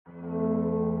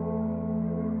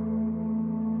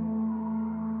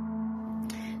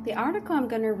The article I'm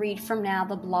going to read from now,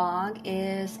 the blog,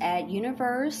 is at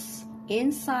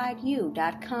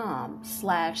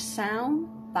universeinsideyou.com/sound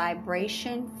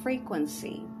vibration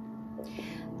frequency.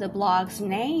 The blog's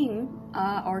name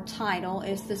or title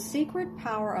is The Secret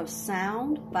Power of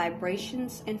Sound,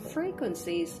 Vibrations, and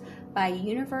Frequencies by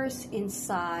Universe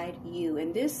Inside You.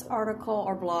 And this article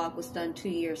or blog was done 2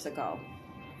 years ago.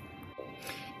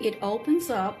 It opens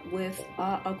up with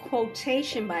a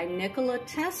quotation by Nikola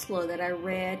Tesla that I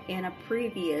read in a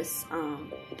previous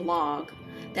blog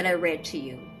that I read to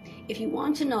you. If you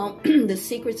want to know the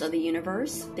secrets of the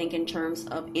universe, think in terms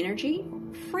of energy,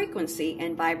 frequency,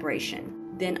 and vibration.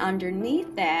 Then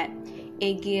underneath that,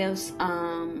 it gives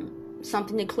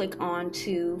something to click on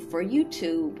to for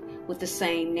YouTube with the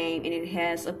same name, and it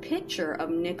has a picture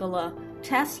of Nikola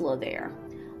Tesla there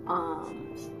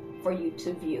for you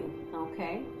to view.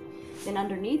 Okay. Then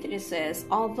underneath it, it says,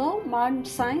 although modern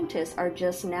scientists are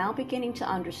just now beginning to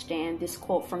understand this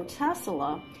quote from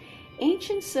Tesla,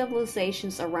 ancient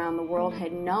civilizations around the world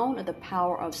had known of the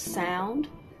power of sound,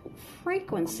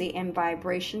 frequency, and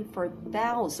vibration for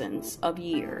thousands of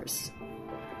years.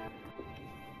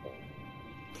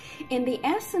 In the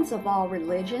essence of all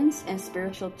religions and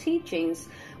spiritual teachings,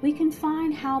 we can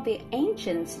find how the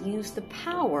ancients used the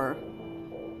power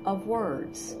of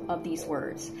these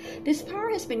words. This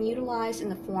power has been utilized in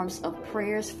the forms of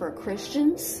prayers for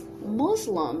Christians,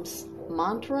 Muslims,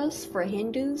 mantras for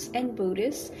Hindus and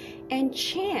Buddhists, and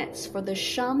chants for the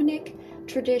shamanic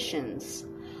traditions.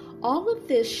 All of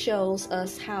this shows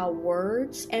us how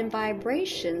words and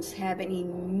vibrations have an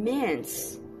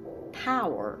immense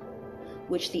power,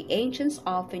 which the ancients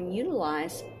often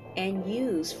utilized and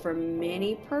used for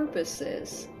many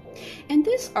purposes. In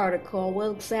this article,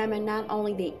 we'll examine not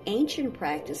only the ancient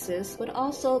practices, but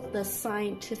also the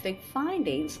scientific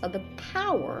findings of the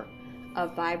power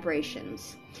of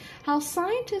vibrations. How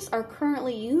scientists are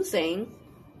currently using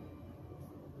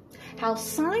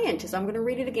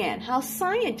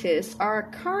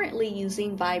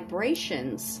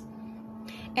vibrations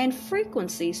and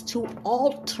frequencies to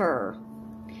alter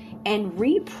and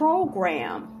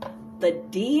reprogram the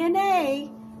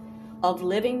DNA of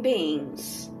living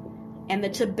beings. And the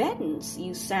Tibetans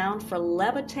use sound for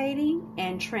levitating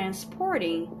and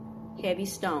transporting heavy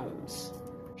stones.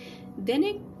 Then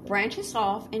it branches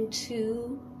off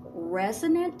into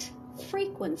resonant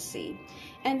frequency.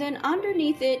 And then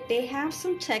underneath it, they have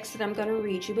some text that I'm going to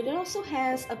read you, but it also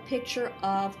has a picture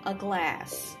of a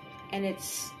glass. And it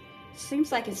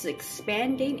seems like it's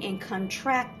expanding and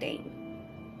contracting.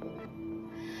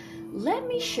 Let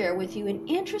me share with you an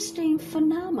interesting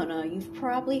phenomena you've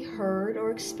probably heard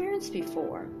or experienced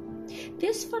before.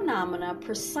 This phenomena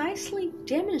precisely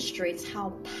demonstrates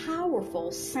how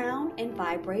powerful sound and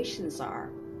vibrations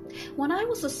are. When I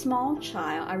was a small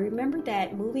child, I remember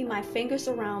that moving my fingers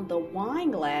around the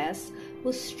wine glass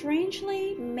was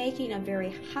strangely making a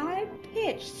very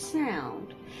high-pitched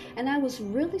sound, and I was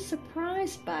really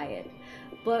surprised by it.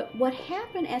 But what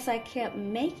happened as I kept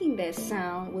making that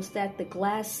sound was that the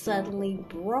glass suddenly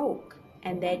broke,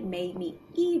 and that made me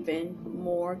even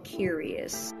more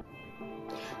curious.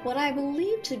 What I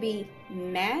believed to be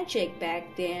magic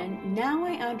back then, now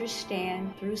I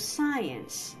understand through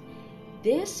science.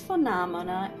 This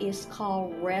phenomena is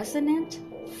called resonant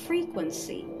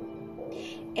frequency.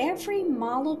 Every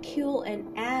molecule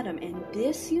and atom in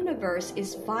this universe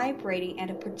is vibrating at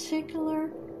a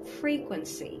particular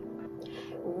frequency.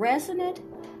 Resonant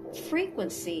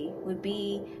frequency would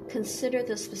be considered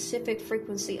the specific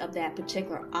frequency of that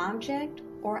particular object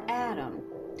or atom.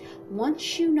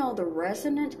 Once you know the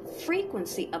resonant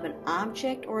frequency of an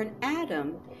object or an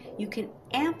atom, you can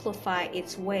amplify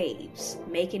its waves,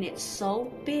 making it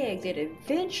so big that it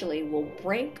eventually will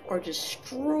break or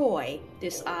destroy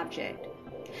this object.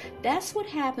 That's what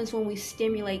happens when we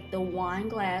stimulate the wine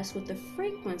glass with a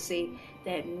frequency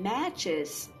that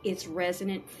matches its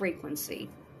resonant frequency.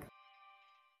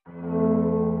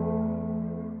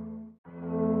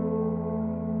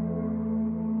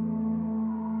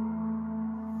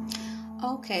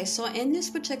 Okay, so in this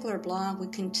particular blog, we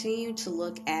continue to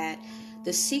look at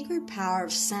the secret power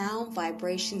of sound,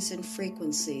 vibrations, and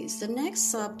frequencies. The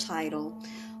next subtitle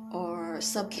or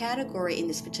subcategory in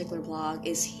this particular blog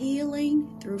is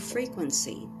healing through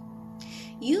frequency.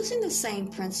 Using the same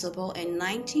principle, in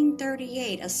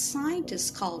 1938, a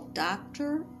scientist called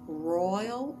Dr.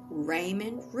 Royal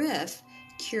Raymond Riff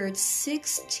cured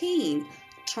 16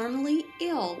 terminally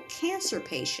ill cancer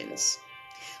patients.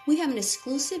 We have an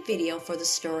exclusive video for the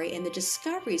story and the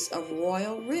discoveries of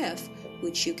Royal Riff,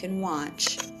 which you can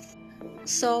watch.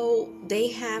 So they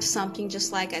have something,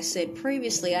 just like I said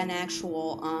previously, an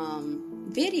actual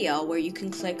video where you can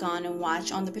click on and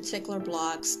watch on the particular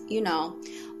blogs,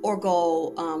 or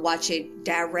go watch it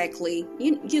directly.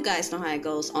 You guys know how it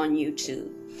goes on YouTube.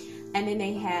 And then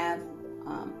they have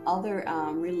other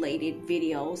related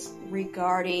videos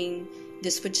regarding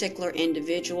this particular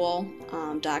individual,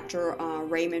 Dr.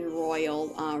 Raymond Royal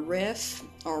Riff,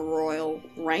 or Royal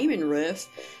Raymond Riff,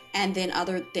 and then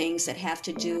other things that have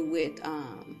to do with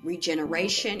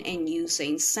regeneration and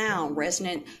using sound,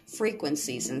 resonant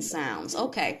frequencies and sounds.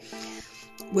 Okay,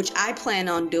 which I plan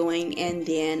on doing, and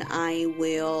then I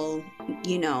will,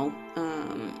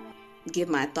 give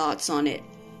my thoughts on it.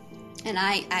 And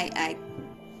I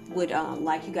would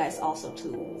like you guys also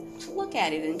to look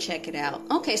at it and check it out.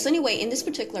 Okay, so anyway, in this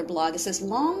particular blog, it says,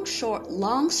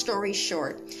 long story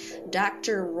short,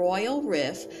 Dr. Royal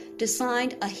Riff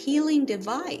designed a healing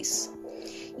device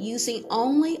using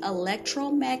only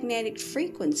electromagnetic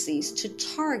frequencies to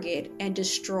target and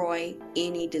destroy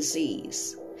any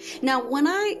disease. Now, when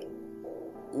I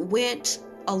went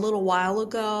a little while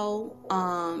ago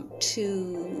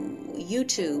to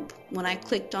YouTube, when I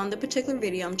clicked on the particular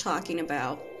video I'm talking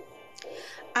about,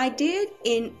 I did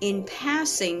in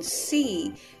passing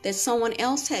see that someone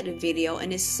else had a video,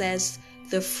 and it says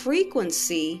the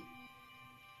frequency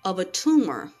of a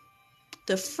tumor,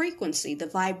 the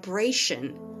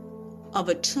vibration of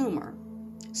a tumor.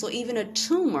 So even a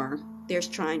tumor, they're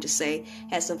trying to say,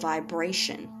 has a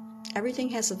vibration. Everything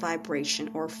has a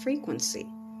vibration or frequency.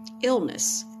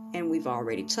 Illness, and we've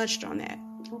already touched on that.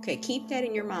 Okay, keep that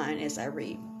in your mind as I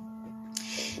read.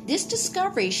 This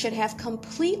discovery should have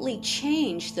completely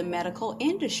changed the medical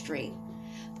industry,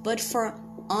 but for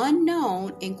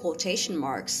unknown, in quotation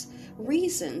marks,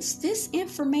 reasons, this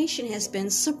information has been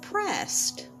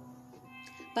suppressed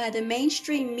by the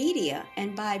mainstream media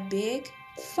and by big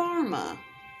pharma.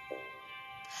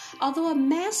 Although a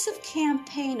massive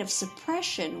campaign of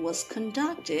suppression was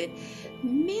conducted,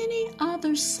 many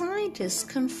other scientists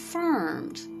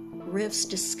confirmed Riff's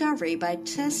discovery by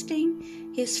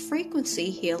testing his frequency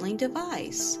healing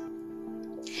device.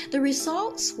 The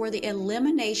results were the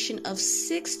elimination of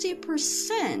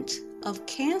 60% of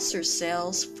cancer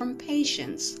cells from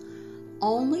patients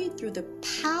only through the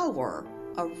power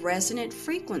of resonant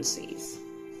frequencies.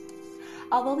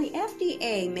 Although the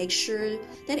FDA makes sure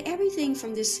that everything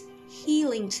from this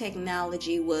healing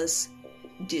technology was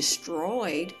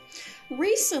destroyed,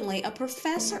 recently a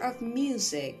professor of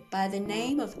music by the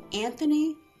name of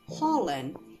Anthony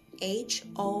Holland,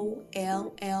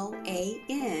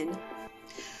 Hollan,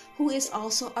 who is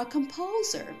also a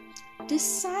composer,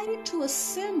 decided to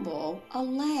assemble a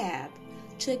lab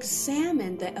to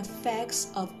examine the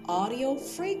effects of audio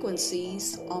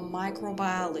frequencies on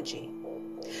microbiology.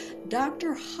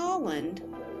 Dr. Holland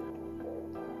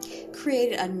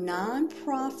created a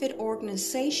non-profit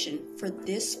organization for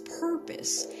this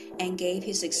purpose and gave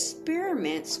his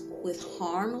experiments with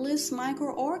harmless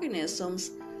microorganisms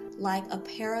like a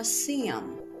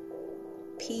parasium,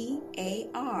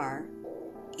 Parmecium.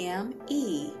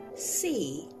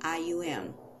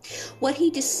 What he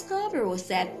discovered was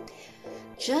that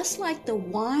just like the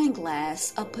wine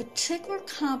glass, a particular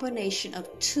combination of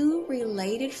two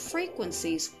related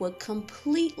frequencies would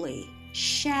completely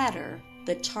shatter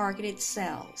the targeted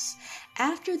cells.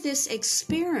 After this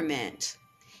experiment,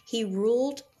 he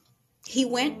went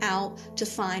out to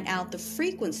find out the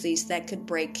frequencies that could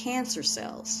break cancer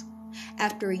cells.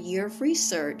 After a year of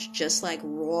research, just like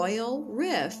Royal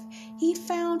Riff, he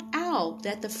found out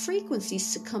that the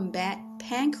frequencies to combat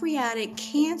pancreatic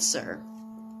cancer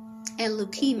and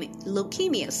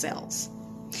leukemia cells.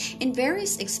 In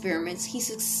various experiments, he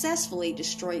successfully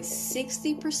destroyed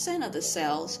 60% of the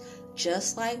cells,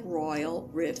 just like Royal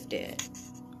Riff did.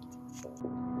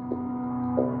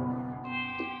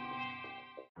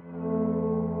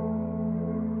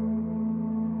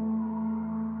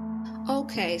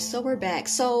 Okay, so we're back.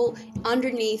 So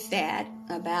underneath that,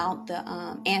 about the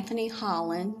Anthony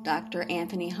Holland, Dr.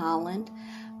 Anthony Holland,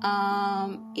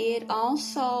 it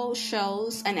also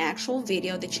shows an actual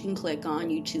video that you can click on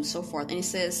YouTube, so forth, and it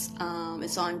says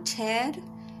it's on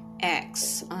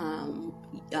TEDx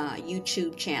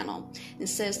YouTube channel. It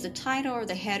says the title or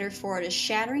the header for it is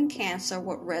 "Shattering Cancer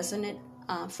with Resonant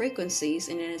Frequencies,"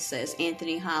 and then it says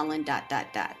Anthony Holland ...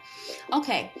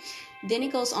 Okay, then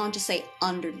it goes on to say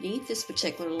underneath this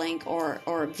particular link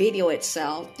or video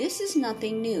itself, this is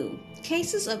nothing new.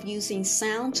 Cases of using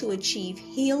sound to achieve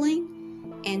healing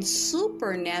and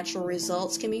supernatural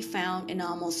results can be found in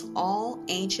almost all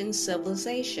ancient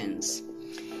civilizations.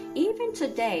 Even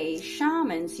today,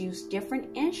 shamans use different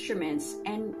instruments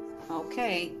and,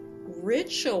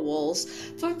 rituals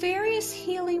for various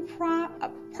healing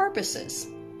purposes.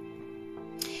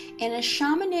 In a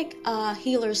shamanic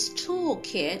healer's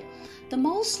toolkit, the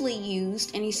mostly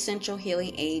used and essential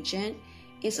healing agent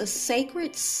is a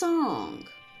sacred song.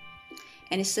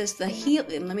 And it says let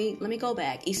me go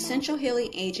back. Essential healing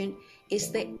agent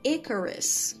is the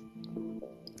Icarus.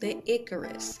 The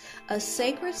Icarus, a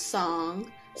sacred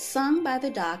song sung by the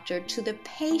doctor to the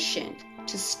patient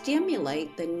to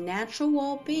stimulate the natural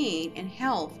well-being and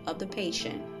health of the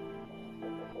patient.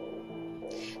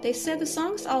 They said the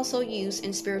song's also used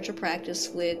in spiritual practice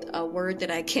with a word that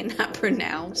I cannot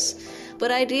pronounce, but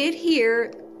I did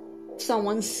hear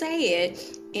someone say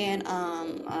it in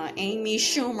Amy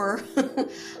Schumer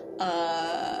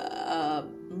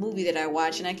movie that I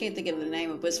watched, and I can't think of the name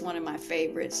of it, but it's one of my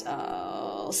favorites.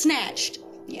 Snatched.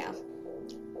 Yeah.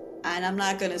 And I'm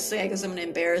not going to say it because I'm going to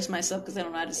embarrass myself because I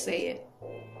don't know how to say it.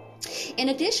 In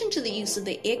addition to the use of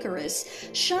the Icarus,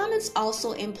 shamans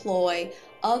also employ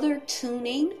other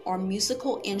tuning or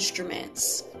musical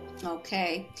instruments.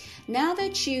 Okay, now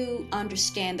that you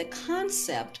understand the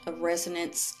concept of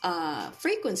resonance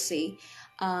frequency,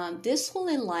 this will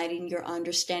enlighten your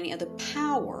understanding of the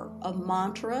power of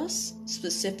mantras,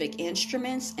 specific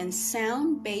instruments, and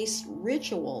sound-based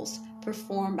rituals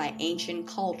performed by ancient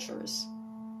cultures.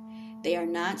 They are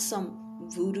not some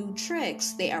voodoo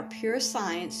tricks. They are pure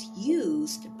science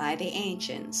used by the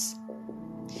ancients.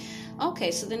 Okay,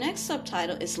 so the next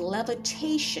subtitle is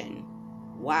levitation.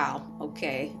 Wow,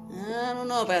 okay. I don't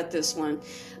know about this one.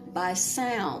 By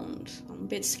sound. I'm a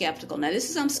bit skeptical. Now,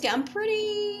 I'm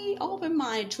pretty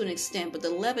open-minded to an extent, but the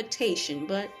levitation,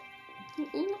 but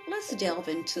let's delve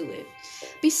into it.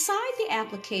 Beside the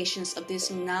applications of this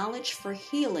knowledge for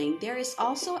healing, there is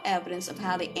also evidence of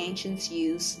how the ancients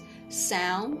used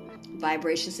sound,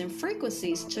 vibrations, and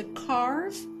frequencies to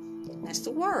carve, that's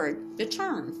the word, the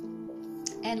term,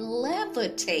 and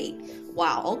levitate.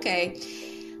 Wow, okay.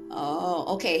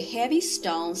 Okay, heavy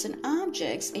stones and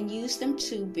objects and use them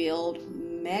to build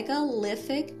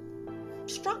megalithic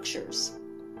structures.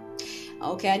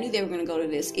 Okay, I knew they were going to go to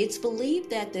this. It's believed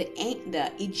that the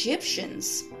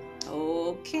Egyptians,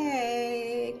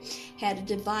 had a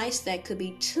device that could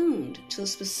be tuned to a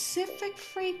specific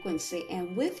frequency,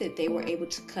 and with it they were able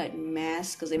to cut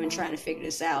mass, because they've been trying to figure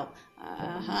this out.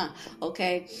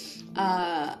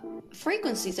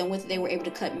 Frequencies, and with it they were able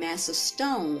to cut massive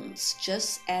stones,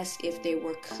 just as if they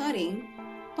were cutting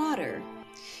butter.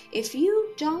 If you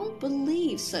don't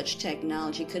believe such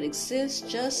technology could exist,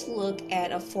 just look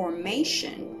at a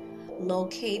formation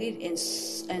located in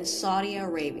Saudi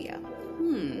Arabia.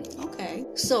 Okay.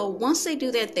 So once they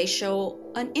do that, they show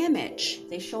an image.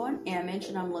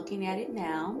 And I'm looking at it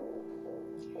now.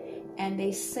 And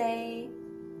they say,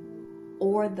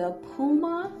 or the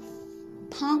Puma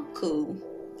Punku,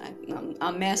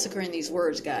 I'm massacring these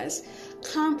words, guys,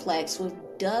 complex with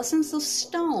dozens of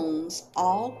stones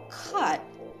all cut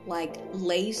like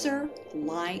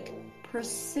laser-like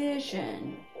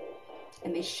precision.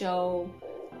 And they show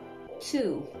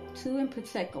two in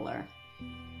particular.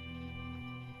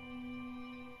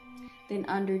 Then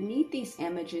underneath these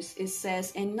images, it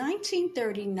says, in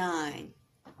 1939,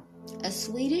 a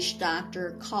Swedish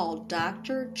doctor called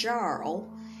Dr. Jarl,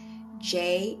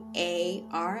 Jarl,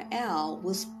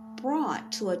 was brought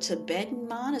to a Tibetan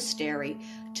monastery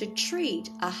to treat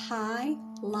a High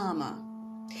Lama.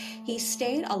 He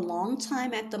stayed a long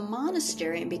time at the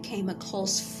monastery and became a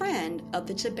close friend of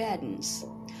the Tibetans.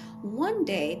 One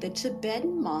day, the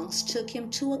Tibetan monks took him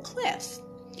to a cliff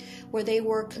where they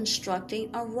were constructing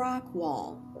a rock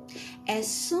wall. As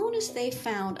soon as they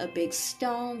found a big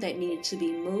stone that needed to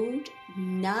be moved,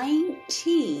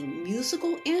 19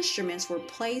 musical instruments were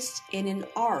placed in an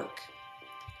arc,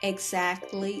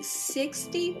 exactly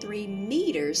 63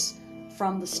 meters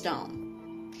from the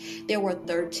stone. There were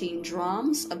 13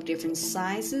 drums of different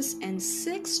sizes and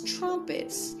 6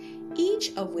 trumpets,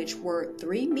 each of which were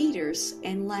 3 meters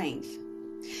in length.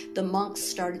 The monks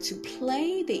started to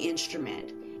play the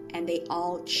instrument, and they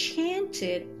all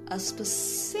chanted a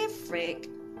specific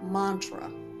mantra.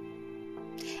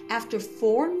 After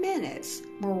 4 minutes,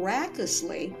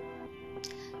 miraculously,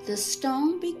 the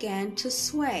stone began to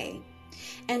sway,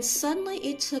 and suddenly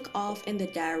it took off in the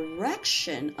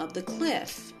direction of the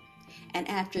cliff. And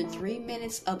after 3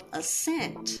 minutes of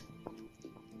ascent,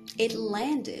 it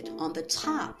landed on the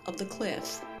top of the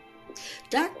cliff.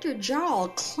 Dr. Jarl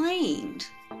claimed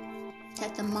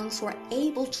that the monks were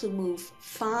able to move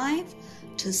 5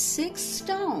 to 6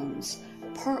 stones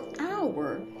per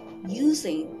hour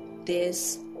using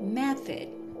this method.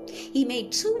 He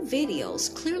made 2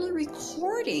 videos clearly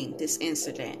recording this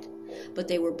incident, but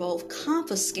they were both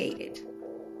confiscated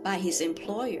by his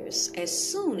employers as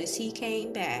soon as he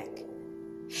came back.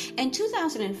 In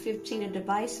 2015, a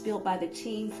device built by the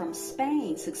team from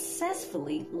Spain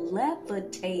successfully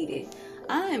levitated,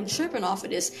 I am tripping off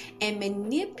of this, and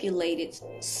manipulated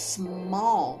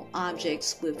small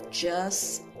objects with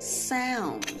just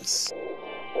sounds.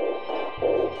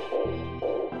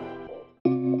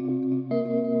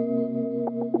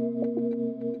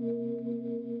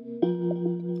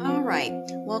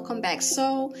 Welcome back.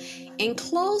 So, in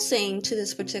closing to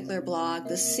this particular blog,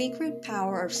 The Secret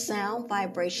Power of Sound,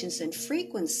 Vibrations, and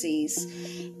Frequencies,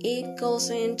 it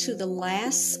goes into the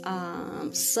last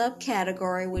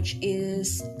subcategory, which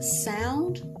is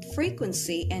sound,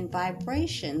 frequency, and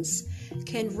vibrations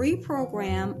can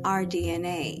reprogram our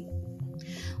DNA.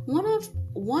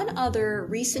 One other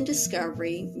recent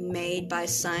discovery made by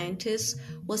scientists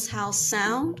was how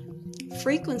sound,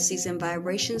 frequencies, and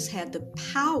vibrations have the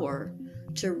power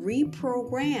to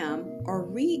reprogram or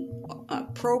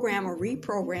reprogram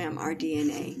our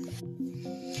DNA.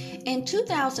 In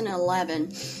 2011,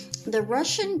 the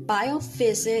Russian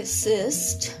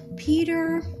biophysicist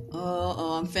Peter,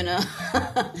 I'm finna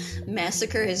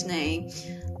massacre his name.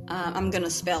 I'm gonna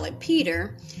spell it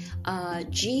Peter,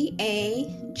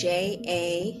 Gajajev,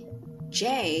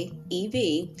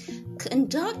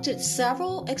 conducted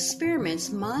several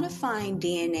experiments modifying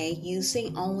DNA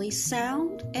using only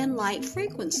sound and light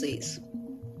frequencies.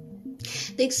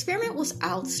 The experiment was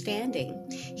outstanding.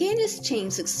 He and his team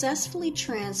successfully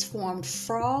transformed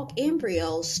frog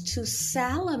embryos to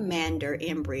salamander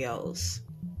embryos.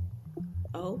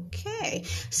 Okay,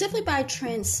 simply by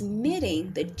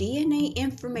transmitting the DNA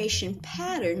information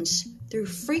patterns through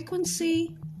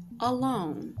frequency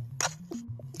alone.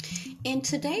 In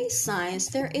today's science,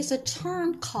 there is a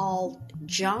term called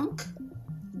junk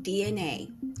DNA,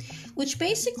 which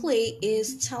basically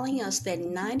is telling us that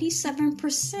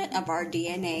 97% of our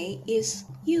DNA is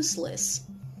useless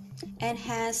and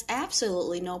has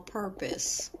absolutely no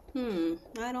purpose. I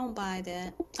don't buy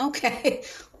that. Okay,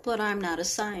 but I'm not a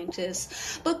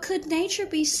scientist. But could nature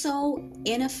be so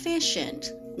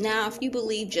inefficient? Now, if you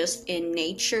believe just in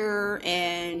nature,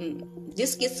 and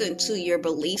this gets into your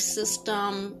belief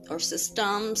system or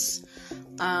systems,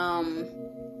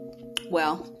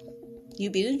 well, you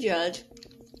be the judge.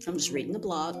 I'm just reading the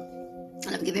blog,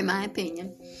 and I'm giving my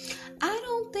opinion. I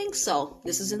don't think so.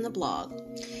 This is in the blog.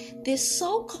 This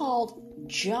so-called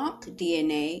junk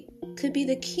DNA could be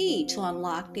the key to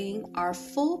unlocking our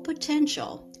full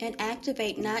potential and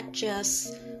activate not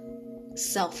just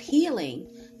self-healing,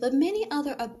 but many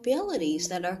other abilities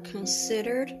that are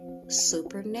considered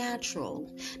supernatural.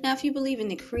 Now, if you believe in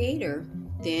the Creator,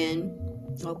 then,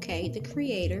 okay, the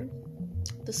Creator,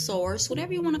 the Source,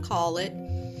 whatever you want to call it,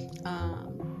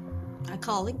 I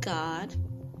call it God,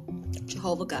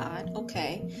 Jehovah God,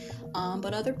 okay.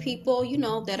 But other people,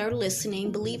 that are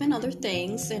listening believe in other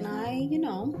things, and I,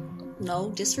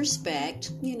 no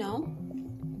disrespect,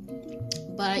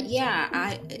 But yeah,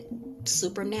 a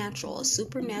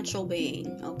supernatural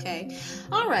being, okay.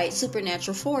 All right,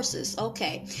 supernatural forces,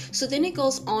 okay. So then it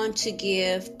goes on to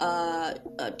give,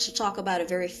 to talk about a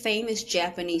very famous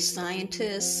Japanese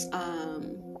scientist,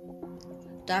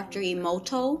 Dr.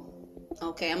 Emoto.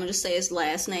 Okay, I'm going to say his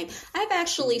last name. I've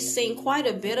actually seen quite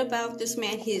a bit about this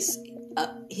man, his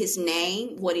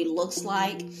name, what he looks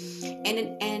like, and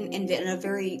a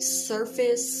very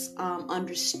surface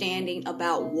understanding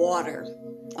about water.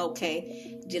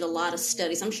 Okay, did a lot of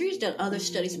studies. I'm sure he's done other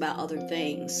studies about other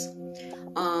things.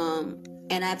 And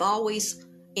I've always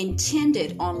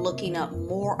intended on looking up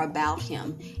more about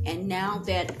him. And now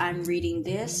that I'm reading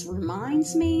this,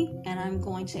 reminds me, and I'm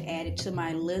going to add it to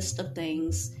my list of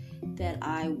things that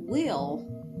I will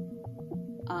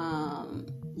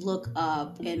look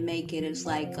up and make it as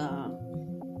like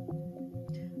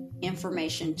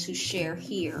information to share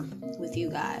here with you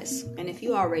guys. And if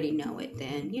you already know it,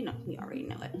 then you already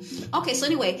know it. Okay, so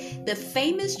anyway, the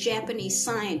famous Japanese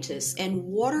scientist and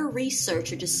water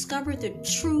researcher discovered the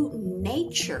true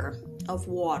nature of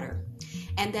water,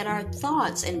 and that our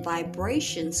thoughts and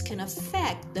vibrations can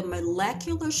affect the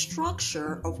molecular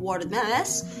structure of water. Now,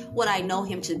 that's what I know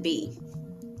him to be.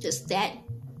 Just that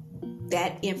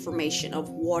information of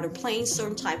water, playing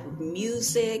certain type of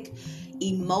music,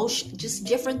 emotion, just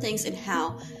different things, and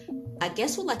how, I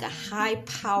guess with like a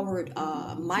high-powered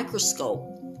microscope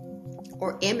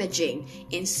or imaging,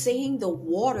 and seeing the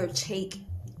water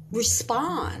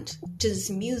respond to this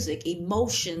music,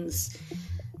 emotions,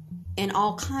 and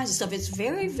all kinds of stuff. It's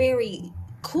very, very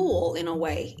cool in a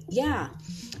way. Yeah.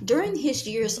 During his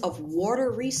years of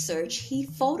water research, he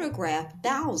photographed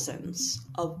thousands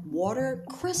of water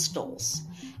crystals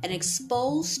and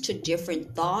exposed to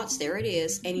different thoughts, there it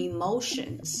is, and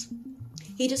emotions.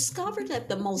 He discovered that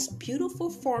the most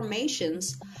beautiful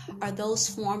formations are those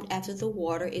formed after the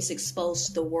water is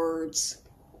exposed to the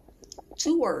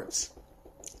two words,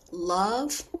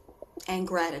 love and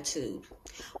gratitude.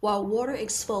 While water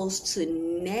exposed to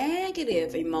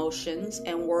negative emotions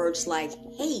and words like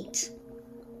hate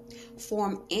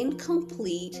form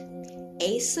incomplete,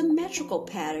 asymmetrical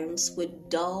patterns with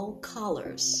dull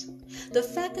colors. The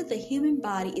fact that the human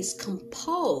body is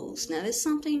composed, now this is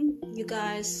something you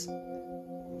guys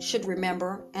should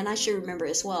remember, and I should remember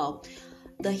as well.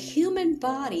 The human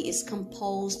body is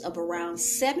composed of around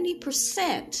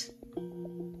 70%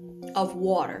 of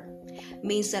water,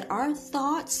 means that our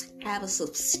thoughts have a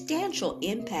substantial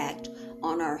impact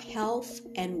on our health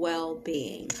and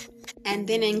well-being. And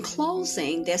then in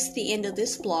closing, that's the end of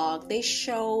this blog, they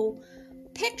show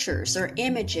pictures or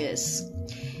images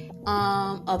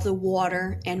of the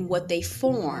water and what they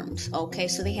formed. Okay,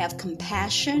 so they have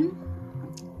compassion,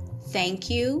 thank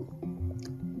you,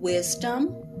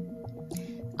 wisdom,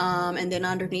 and then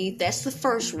underneath, that's the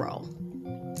first row.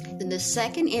 Then the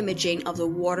second imaging of the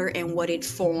water and what it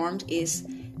formed is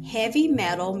heavy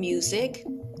metal music.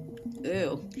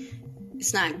 Ew.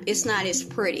 It's not as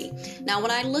pretty. Now,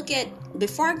 when I look at,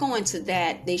 before I go into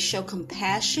that, they show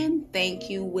compassion, thank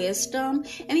you, wisdom,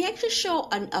 and they actually show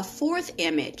a fourth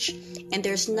image, and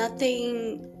there's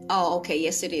nothing, oh, okay,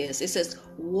 yes it is. It says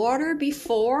water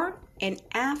before and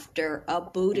after a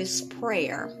Buddhist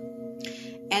prayer,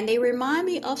 and they remind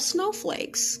me of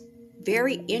snowflakes.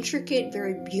 Very intricate,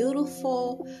 very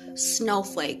beautiful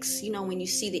snowflakes. You know, when you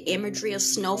see the imagery of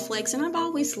snowflakes, and I've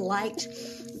always liked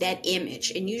that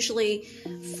image. And usually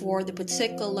for the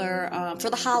particular, for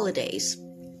the holidays,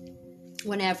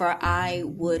 whenever I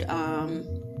would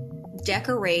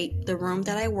decorate the room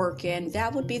that I work in,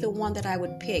 that would be the one that I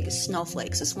would pick,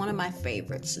 snowflakes. It's one of my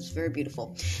favorites. It's very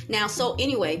beautiful. Now, so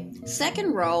anyway,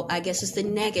 second row, I guess, is the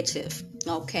negative,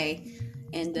 okay,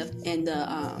 and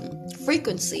the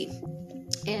frequency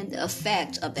and the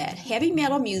effect of that. Heavy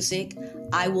metal music,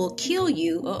 I will kill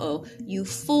you, you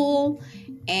fool,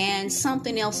 and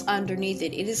something else underneath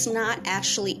it. It is not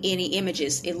actually any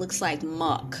images. It looks like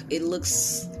muck. It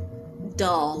looks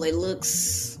dull.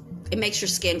 It makes your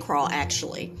skin crawl,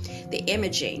 actually. The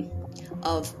imaging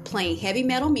of playing heavy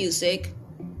metal music,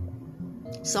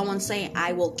 someone saying,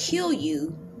 I will kill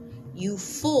you, you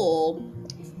fool,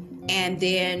 and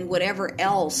then whatever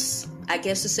else, I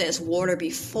guess it says water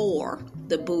before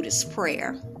the Buddhist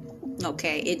prayer.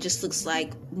 Okay, it just looks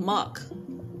like muck.